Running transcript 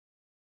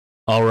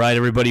All right,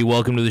 everybody,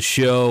 welcome to the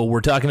show.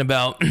 We're talking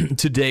about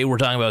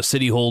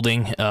Citi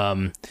Holding.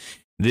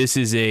 This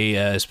is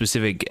a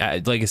specific,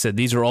 like I said,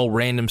 these are all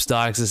random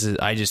stocks.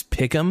 I just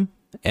pick them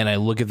and I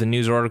look at the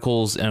news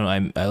articles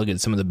and I look at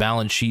some of the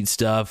balance sheet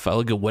stuff. I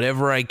look at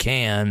whatever I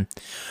can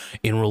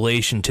in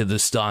relation to the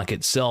stock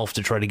itself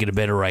to try to get a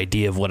better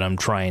idea of what I'm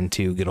trying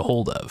to get a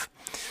hold of.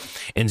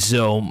 And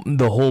so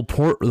the whole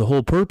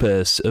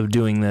purpose of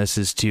doing this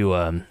is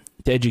to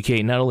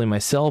educate not only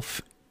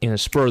myself in a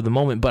spur of the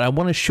moment, but I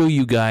want to show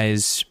you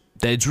guys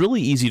that it's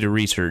really easy to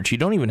research. You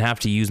don't even have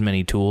to use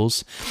many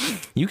tools.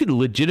 You could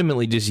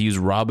legitimately just use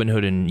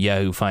Robinhood and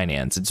Yahoo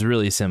Finance. It's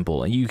really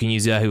simple. You can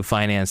use Yahoo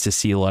Finance to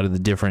see a lot of the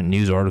different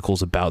news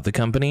articles about the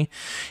company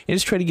and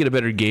just try to get a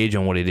better gauge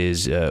on what it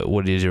is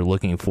you're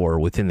looking for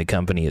within the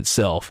company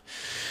itself.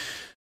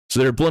 So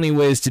there are plenty of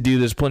ways to do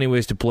this, plenty of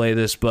ways to play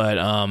this, but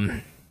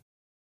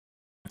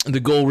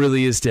the goal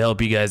really is to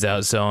help you guys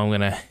out. So I'm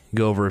going to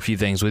go over a few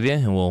things with you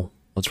and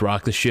let's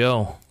rock the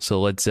show. So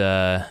let's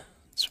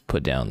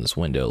put down this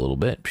window a little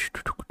bit.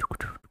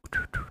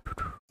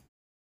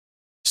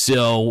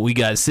 So we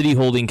got Citi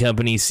Holding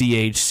Company,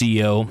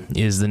 CHCO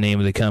is the name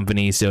of the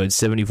company. So it's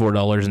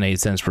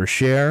 $74.08 per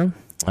share.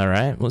 All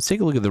right, let's take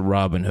a look at the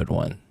Robinhood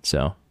one.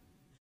 So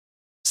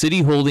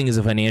Citi Holding is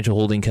a financial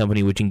holding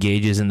company which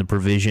engages in the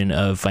provision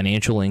of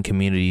financial and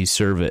community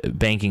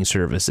banking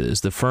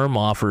services. The firm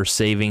offers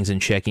savings and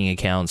checking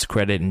accounts,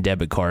 credit and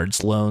debit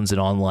cards, loans,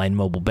 and online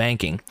mobile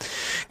banking,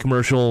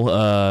 commercial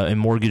and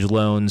mortgage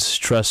loans,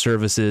 trust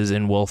services,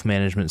 and wealth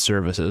management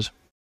services.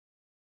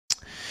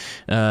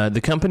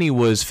 The company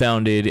was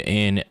founded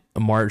in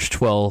March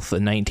 12th,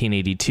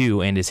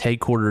 1982, and is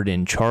headquartered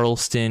in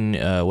Charleston,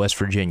 West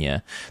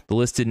Virginia. The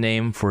listed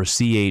name for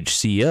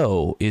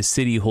CHCO is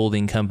Citi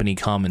Holding Company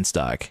Common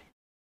Stock.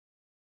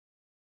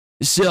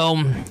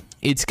 So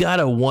it's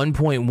got a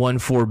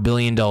 $1.14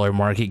 billion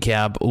market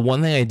cap.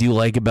 One thing I do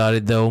like about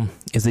it, though,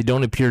 is they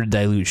don't appear to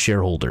dilute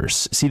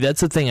shareholders. See, that's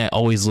the thing I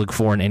always look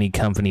for in any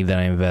company that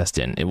I invest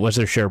in. What's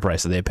their share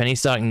price? Are they a penny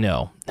stock?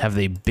 No. Have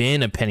they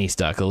been a penny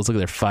stock? Let's look at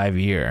their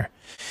 5-year.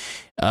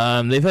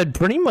 They've had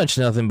pretty much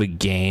nothing but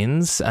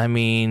gains. I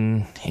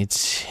mean,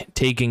 it's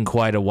taken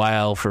quite a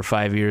while for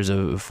 5 years of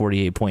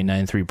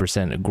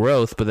 48.93%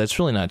 growth, but that's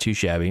really not too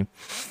shabby.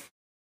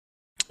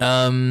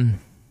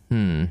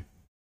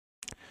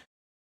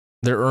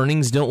 Their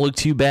earnings don't look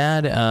too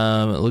bad.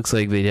 It looks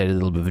like they had a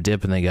little bit of a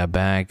dip and they got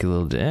back a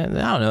little bit. I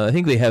don't know. I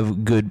think they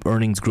have good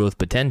earnings growth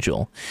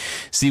potential.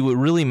 See, what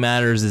really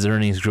matters is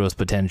earnings growth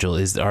potential.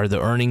 Are the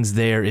earnings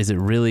there? Is it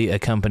really a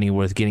company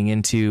worth getting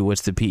into?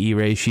 What's the PE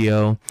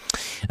ratio?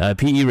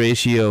 PE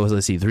ratio,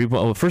 let's see.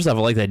 First off, I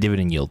like that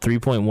dividend yield.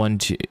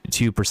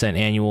 3.12%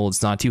 annual.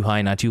 It's not too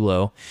high, not too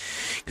low.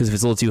 Because if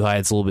it's a little too high,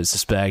 it's a little bit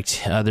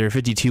suspect. Their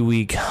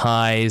 52-week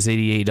highs,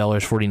 $88.49.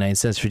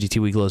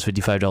 52-week lows,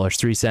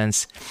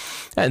 $55.03.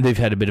 And they've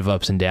had a bit of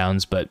ups and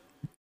downs, but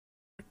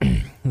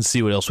let's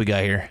see what else we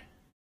got here.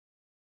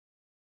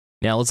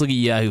 Now, let's look at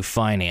Yahoo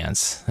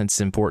Finance. That's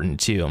important,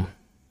 too.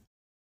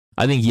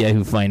 I think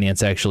Yahoo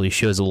Finance actually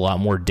shows a lot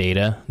more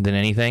data than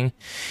anything.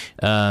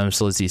 So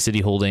let's see,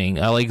 Citi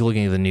Holding. I like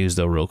looking at the news,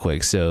 though, real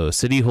quick. So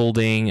Citi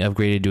Holding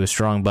upgraded to a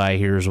strong buy.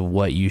 Here's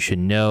what you should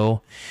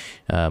know.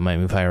 Might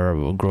move higher,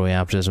 growing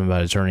optimism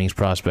about its earnings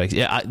prospects.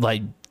 Yeah,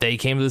 they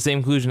came to the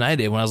same conclusion I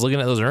did. When I was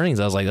looking at those earnings,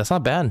 I was like, that's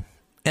not bad.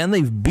 And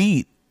they've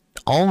beat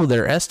all of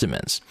their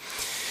estimates.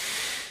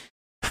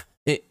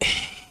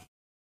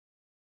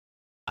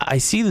 I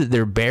see that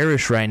they're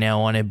bearish right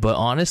now on it, but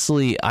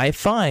honestly, I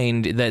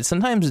find that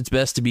sometimes it's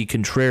best to be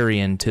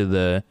contrarian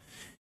to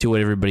what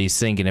everybody's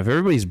thinking. If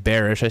everybody's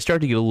bearish, I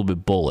start to get a little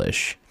bit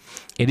bullish.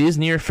 It is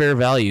near fair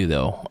value,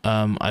 though.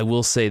 I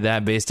will say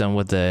that based on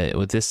what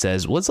this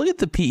says. Let's look at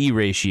the PE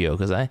ratio,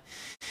 because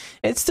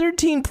it's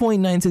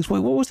 13.96. Wait,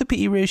 what was the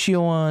PE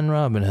ratio on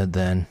Robinhood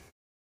then?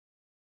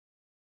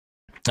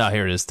 Oh,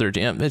 here it is,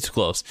 13. Yeah, it's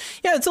close.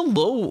 Yeah, it's a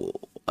low.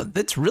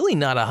 That's really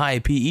not a high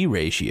PE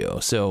ratio.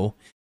 So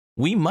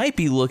we might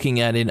be looking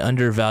at an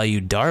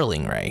undervalued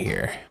darling right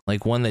here,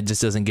 like one that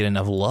just doesn't get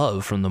enough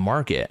love from the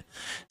market.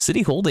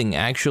 Citi Holding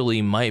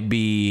actually might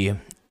be.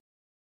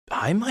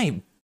 I'm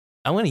going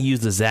to use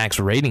the Zacks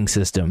rating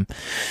system.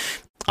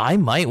 I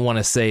might want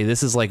to say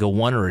this is like a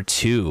 1 or a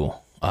 2.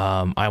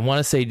 I want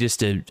to say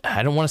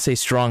I don't want to say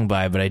strong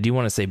buy, but I do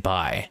want to say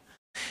buy.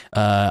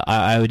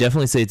 I would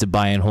definitely say it's a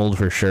buy and hold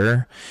for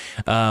sure.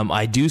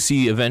 I do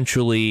see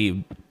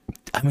eventually.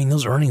 I mean,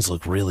 those earnings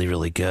look really,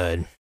 really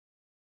good.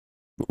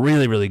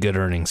 Really, really good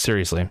earnings.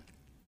 Seriously.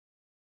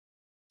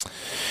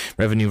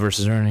 Revenue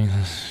versus earnings.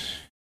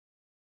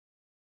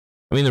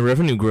 I mean, the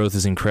revenue growth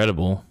is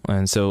incredible,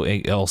 and so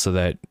also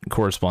that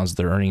corresponds to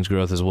their earnings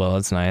growth as well.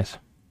 That's nice.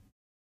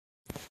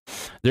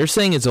 They're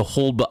saying it's a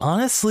hold, but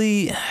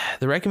honestly,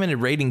 the recommended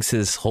rating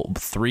says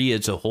 3.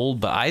 It's a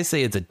hold, but I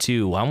say it's a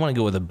 2. I want to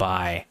go with a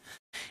buy.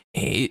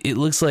 It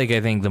looks like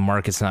I think the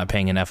market's not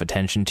paying enough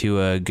attention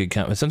to a good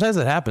company. Sometimes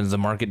that happens. The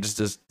market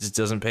just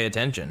doesn't pay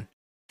attention.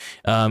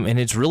 And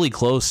it's really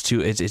close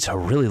to it's a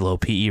really low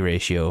PE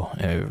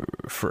ratio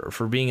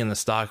for being in the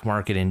stock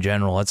market in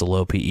general. That's a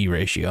low PE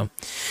ratio.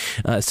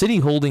 City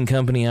Holding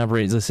Company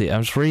operates. Let's see.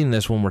 I'm just reading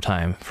this one more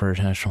time.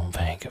 First National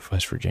Bank of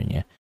West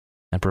Virginia.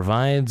 That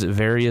provides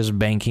various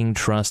banking,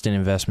 trust, and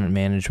investment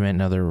management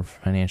and other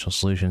financial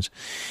solutions.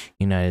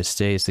 United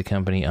States, the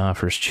company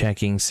offers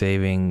checking,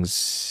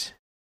 savings,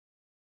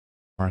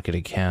 market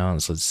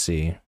accounts. Let's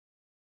see.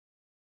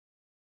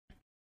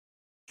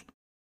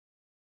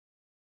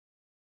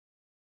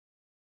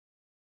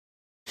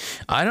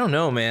 I don't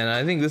know, man.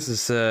 I think this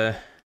is,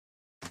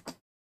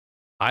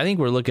 I think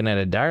we're looking at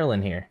a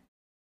darling here.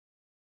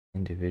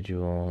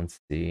 Individual,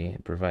 let's see.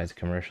 It provides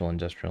commercial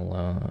industrial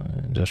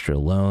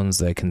loans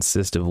that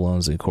consist of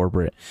loans and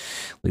corporate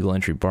legal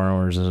entry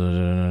borrowers.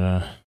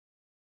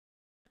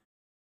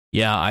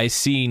 Yeah, I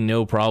see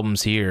no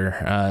problems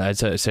here.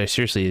 It's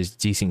seriously a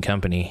decent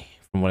company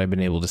from what I've been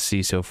able to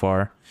see so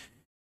far.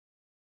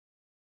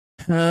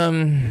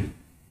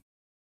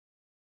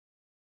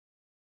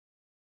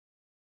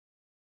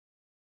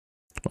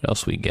 What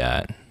else we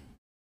got?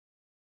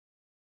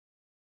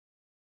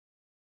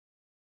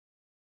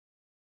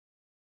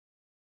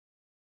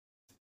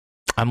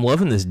 I'm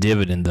loving this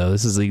dividend though.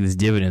 This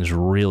dividend is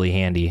really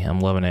handy. I'm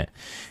loving it.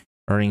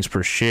 Earnings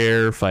per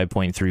share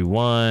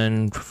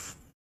 5.31.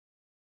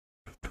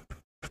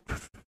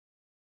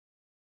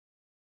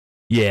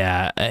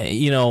 Yeah,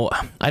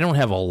 I don't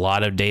have a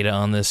lot of data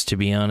on this, to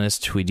be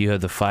honest. We do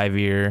have the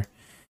 5-year.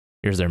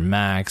 Here's their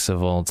max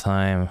of all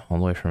time, all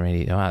the way from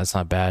 80. Oh, that's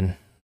not bad.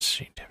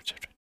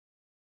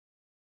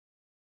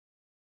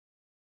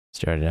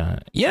 Started on.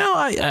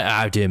 I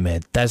have to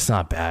admit that's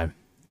not bad.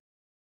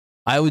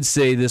 I would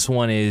say this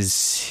one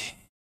is.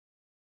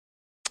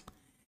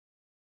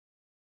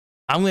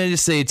 I'm gonna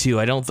just say it too.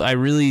 I don't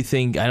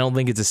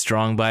think it's a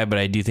strong buy, but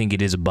I do think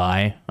it is a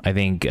buy. I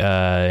think.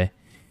 Yeah,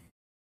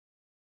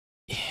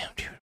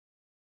 dude.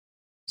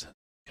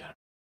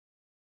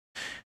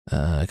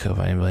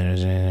 Co-funding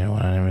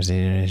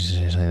billionaires,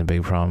 the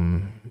big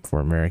problem for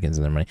Americans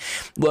and their money.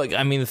 Look,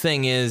 I mean, the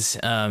thing is,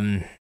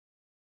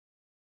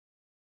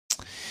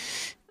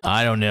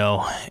 I don't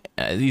know.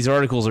 These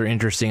articles are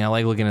interesting. I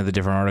like looking at the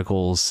different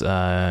articles.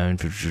 I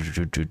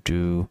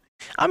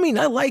mean,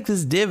 I like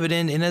this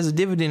dividend, and as a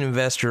dividend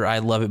investor, I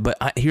love it. But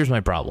here's my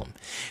problem.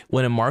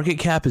 When a market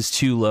cap is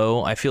too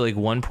low, I feel like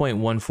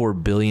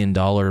 $1.14 billion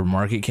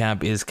market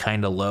cap is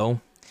kind of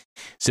low.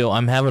 So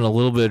I'm having a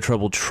little bit of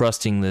trouble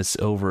trusting this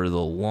over the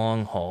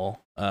long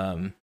haul.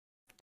 I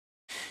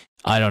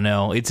don't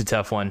know. It's a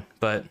tough one,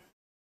 but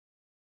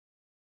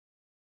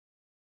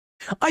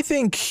I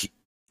think...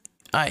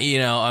 I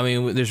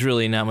mean, there's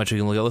really not much we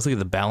can look at. Let's look at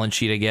the balance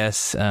sheet, I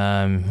guess.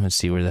 Let's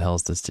see, where the hell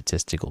is the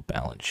statistical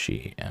balance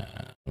sheet?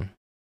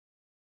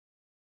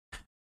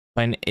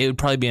 It would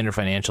probably be under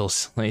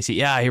financials. Let me see.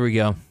 Yeah, here we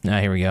go.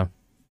 Here we go.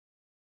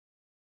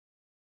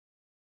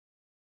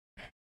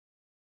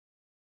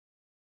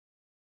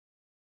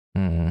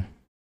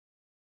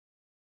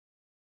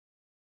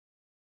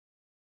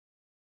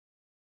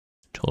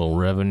 Total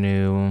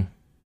revenue.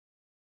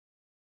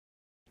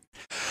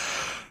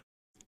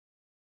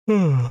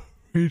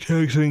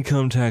 Pre-tax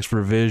income, tax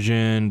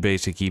provision,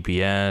 basic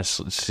EPS.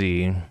 Let's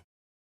see.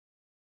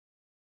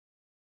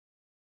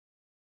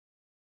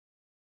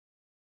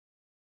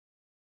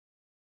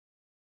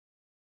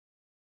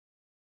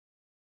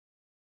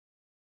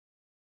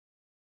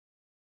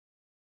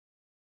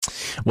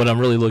 What I'm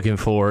really looking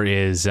for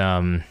is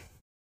I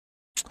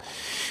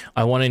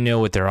want to know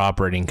what their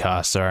operating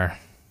costs are.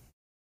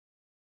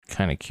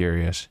 Kind of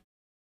curious.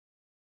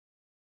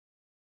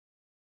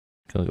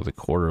 Look at the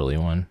quarterly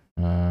one.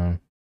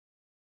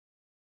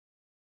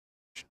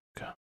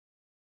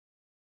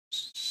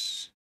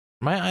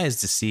 My eye is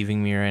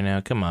deceiving me right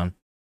now. Come on.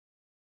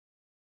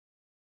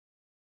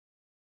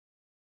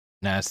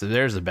 Nah, so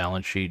there's the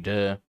balance sheet.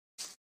 That's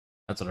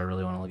what I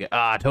really want to look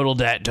at. Total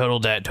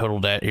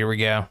debt. Here we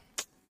go.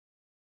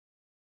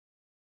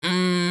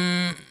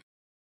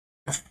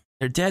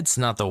 Their debt's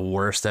not the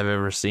worst I've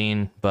ever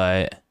seen,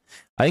 but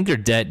I think their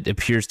debt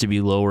appears to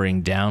be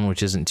lowering down,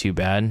 which isn't too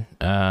bad.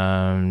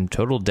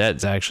 Total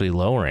debt's actually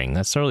lowering.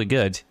 That's really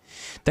good.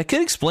 That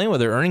could explain why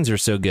their earnings are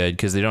so good,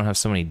 because they don't have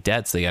so many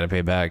debts they got to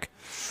pay back.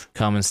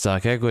 Common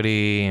stock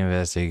equity,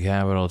 invested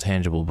capital,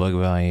 tangible book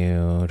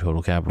value,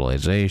 total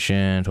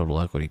capitalization,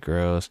 total equity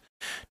growth,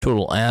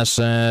 total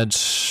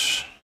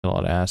assets, a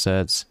lot of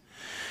assets,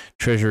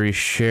 treasury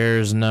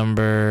shares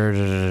number.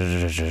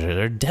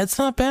 Their debt's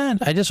not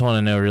bad. I just want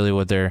to know really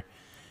what their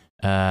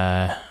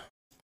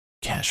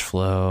cash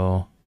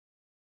flow,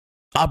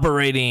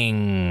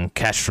 operating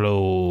cash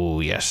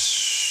flow.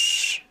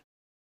 Yes.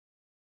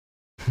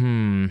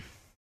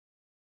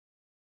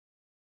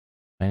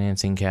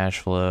 Financing cash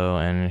flow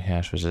and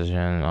cash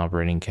position,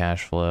 operating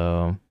cash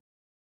flow.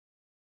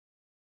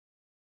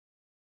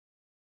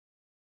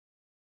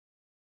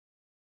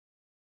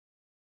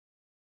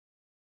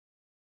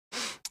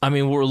 I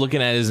mean, what we're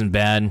looking at isn't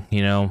bad,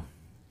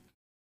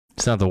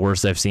 It's not the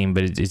worst I've seen,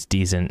 but it's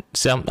decent.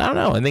 So, I don't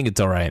know. I think it's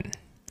all right.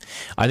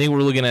 I think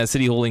we're looking at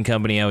City Holding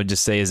Company. I would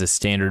just say as a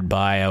standard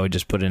buy, I would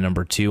just put a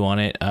number 2 on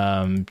it.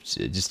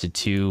 Just a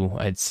 2.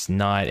 It's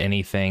not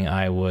anything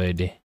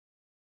I'm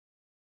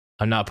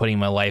not putting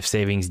my life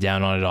savings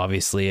down on it,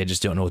 obviously. I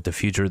just don't know what the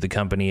future of the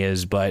company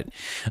is. But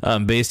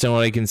based on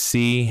what I can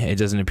see, it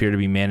doesn't appear to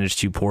be managed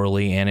too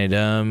poorly. And it,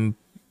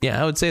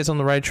 I would say it's on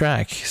the right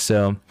track.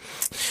 So,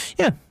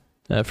 yeah.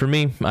 For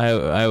me,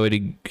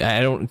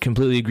 I don't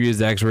completely agree with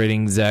Zach's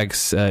rating.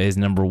 Zach's is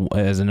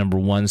as a number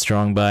 1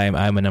 strong buy.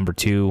 I'm a number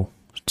 2,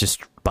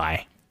 just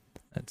buy.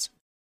 That's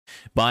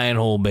buy and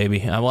hold,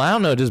 baby. Well, I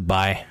don't know, just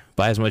buy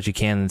as much you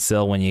can and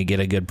sell when you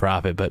get a good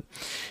profit. But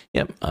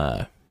yep,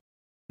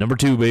 number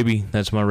 2, baby. That's my